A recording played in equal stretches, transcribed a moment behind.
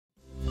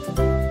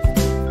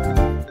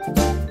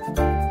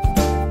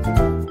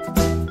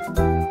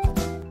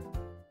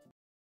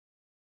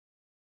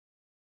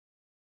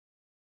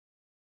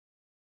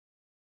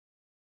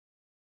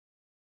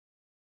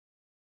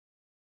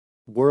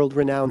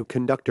World-renowned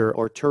conductor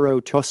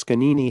Arturo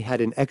Toscanini had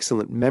an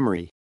excellent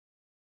memory.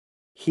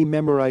 He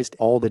memorized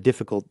all the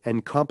difficult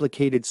and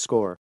complicated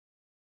score.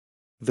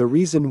 The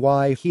reason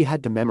why he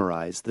had to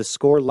memorize the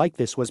score like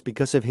this was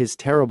because of his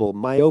terrible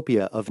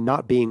myopia of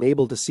not being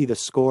able to see the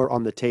score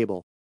on the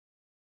table.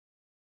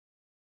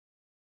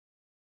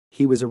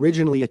 He was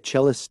originally a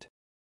cellist.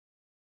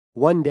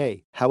 One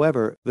day,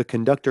 however, the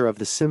conductor of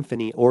the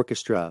symphony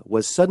orchestra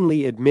was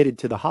suddenly admitted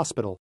to the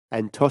hospital,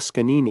 and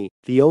Toscanini,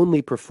 the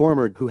only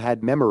performer who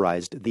had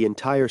memorized the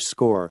entire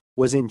score,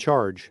 was in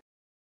charge.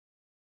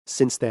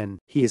 Since then,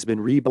 he has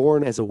been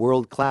reborn as a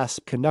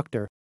world-class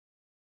conductor.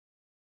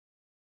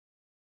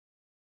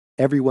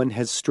 Everyone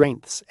has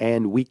strengths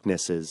and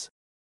weaknesses.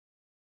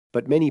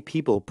 But many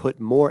people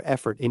put more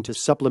effort into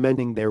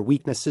supplementing their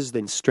weaknesses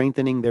than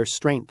strengthening their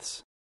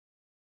strengths.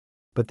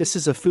 But this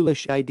is a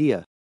foolish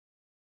idea.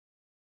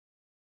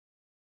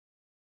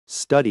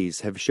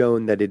 Studies have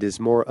shown that it is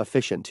more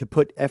efficient to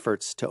put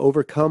efforts to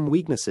overcome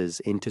weaknesses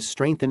into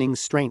strengthening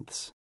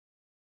strengths.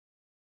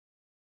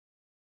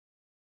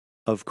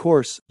 Of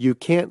course, you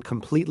can't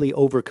completely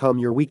overcome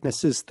your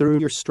weaknesses through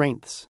your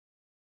strengths.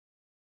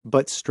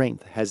 But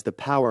strength has the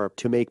power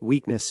to make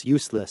weakness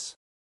useless.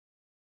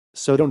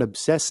 So don't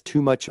obsess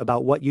too much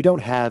about what you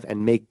don't have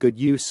and make good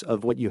use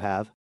of what you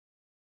have.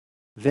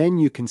 Then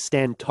you can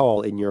stand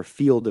tall in your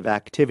field of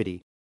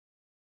activity.